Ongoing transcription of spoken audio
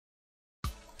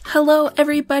Hello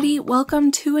everybody,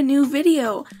 welcome to a new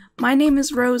video. My name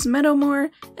is Rose Meadowmore,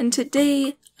 and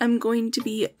today I'm going to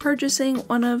be purchasing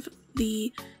one of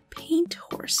the paint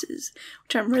horses,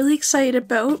 which I'm really excited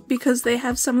about because they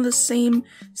have some of the same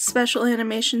special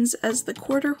animations as the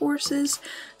quarter horses,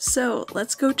 so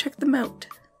let's go check them out.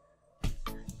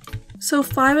 So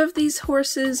 5 of these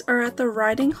horses are at the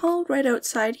riding hall right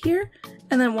outside here,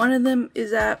 and then one of them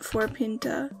is at Fort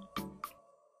Pinta.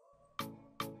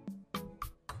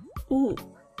 Ooh,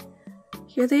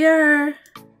 here they are.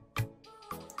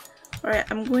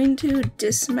 Alright, I'm going to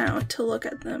dismount to look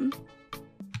at them.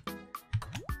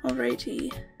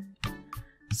 Alrighty.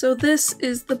 So this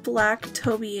is the black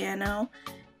Tobiano.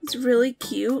 It's really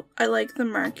cute. I like the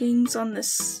markings on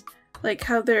this, like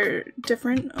how they're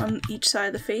different on each side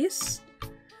of the face,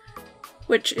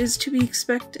 which is to be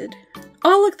expected.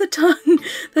 Oh, look, the tongue!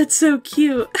 That's so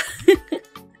cute!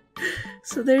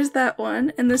 So there's that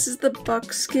one, and this is the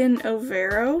Buckskin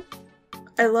Overo.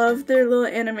 I love their little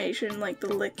animation, like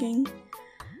the licking.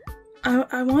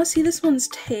 I want to see this one's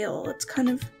tail. It's kind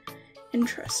of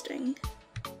interesting.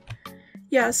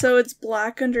 Yeah, so it's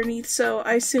black underneath, so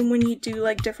I assume when you do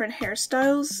like different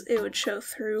hairstyles, it would show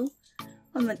through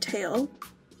on the tail.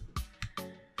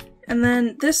 And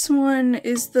then this one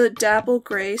is the Dapple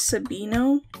Gray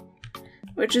Sabino,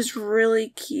 which is really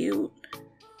cute.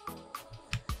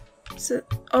 So,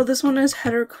 oh, this one is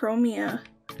heterochromia.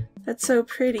 That's so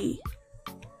pretty.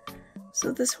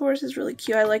 So this horse is really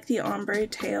cute. I like the ombre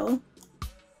tail.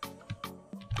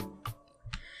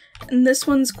 And this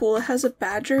one's cool. It has a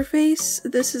badger face.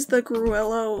 This is the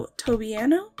Gruello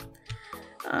Tobiano.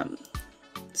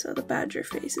 So the badger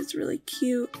face is really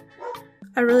cute.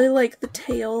 I really like the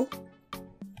tail.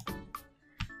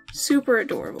 Super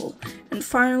adorable. And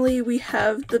finally we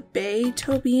have the Bay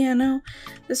Tobiano.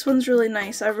 This one's really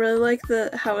nice. I really like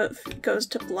how it goes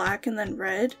to black and then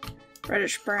red,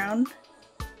 reddish brown.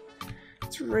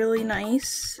 It's really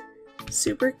nice.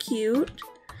 Super cute.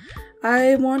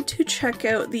 I want to check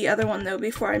out the other one though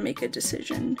before I make a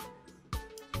decision.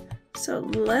 So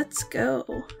let's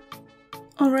go.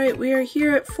 Alright, we are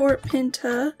here at Fort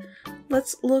Pinta.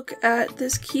 Let's look at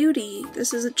this cutie.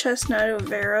 This is a chestnut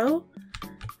Overo.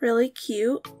 Really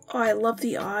cute. Oh, I love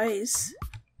the eyes.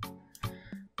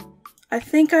 I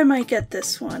think I might get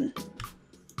this one.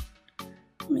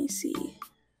 Let me see.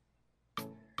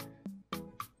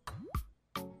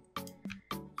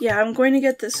 Yeah, I'm going to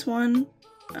get this one.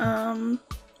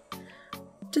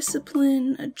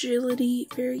 Discipline, agility,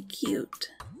 very cute.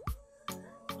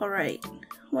 Alright,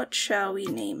 what shall we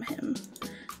name him?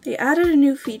 They added a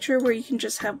new feature where you can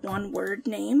just have one word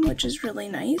name, which is really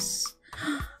nice.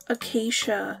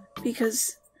 Acacia,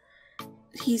 because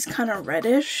he's kind of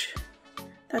reddish.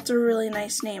 That's a really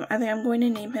nice name. I think I'm going to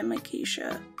name him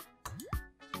Acacia.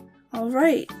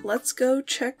 Alright, let's go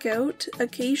check out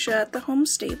Acacia at the home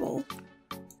stable.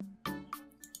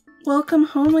 Welcome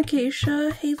home,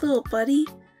 Acacia. Hey, little buddy.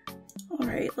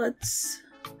 Alright, let's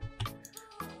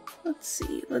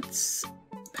see. Let's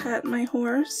pat my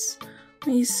horse.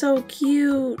 He's so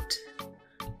cute.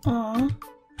 Aw.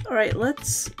 Alright,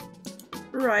 let's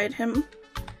ride him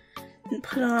and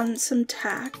put on some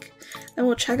tack. Then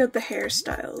we'll check out the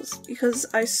hairstyles, because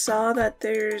I saw that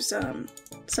there's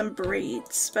some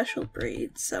braids, special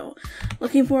braids, so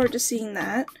looking forward to seeing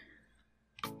that.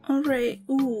 Alright,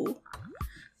 ooh.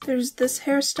 There's this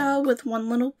hairstyle with one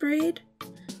little braid.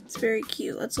 It's very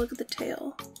cute. Let's look at the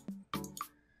tail.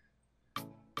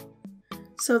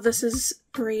 So this is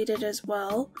braided as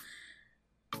well.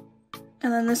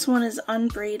 And then this one is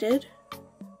unbraided.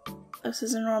 This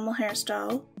is a normal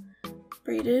hairstyle.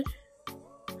 Braided.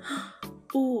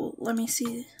 Ooh, let me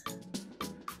see.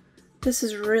 This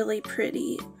is really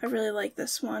pretty. I really like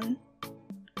this one.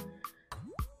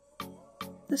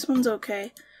 This one's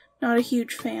okay. Not a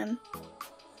huge fan.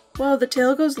 Wow, the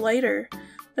tail goes lighter.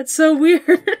 That's so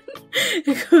weird.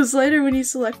 It goes lighter when you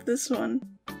select this one.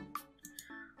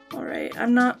 Alright,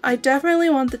 I definitely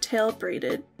want the tail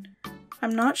braided.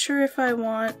 I'm not sure if I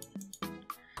want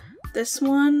this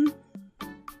one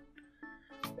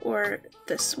or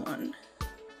this one.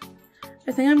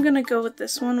 I think I'm gonna go with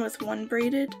this one with one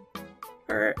braided.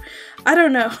 Or, I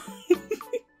don't know.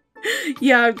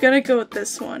 Yeah, I'm gonna go with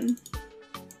this one.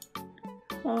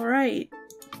 Alright.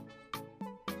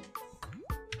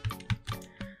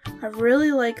 I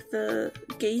really like the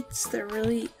gaits. They're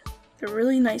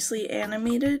really nicely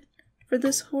animated for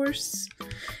this horse.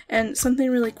 And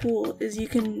something really cool is you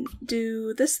can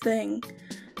do this thing,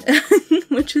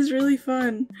 which is really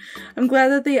fun. I'm glad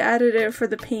that they added it for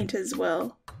the paint as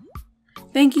well.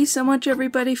 Thank you so much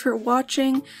everybody for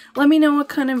watching. Let me know what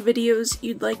kind of videos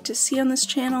you'd like to see on this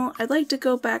channel. I'd like to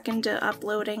go back into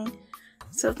uploading.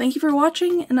 So thank you for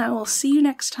watching, and I will see you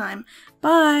next time.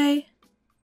 Bye!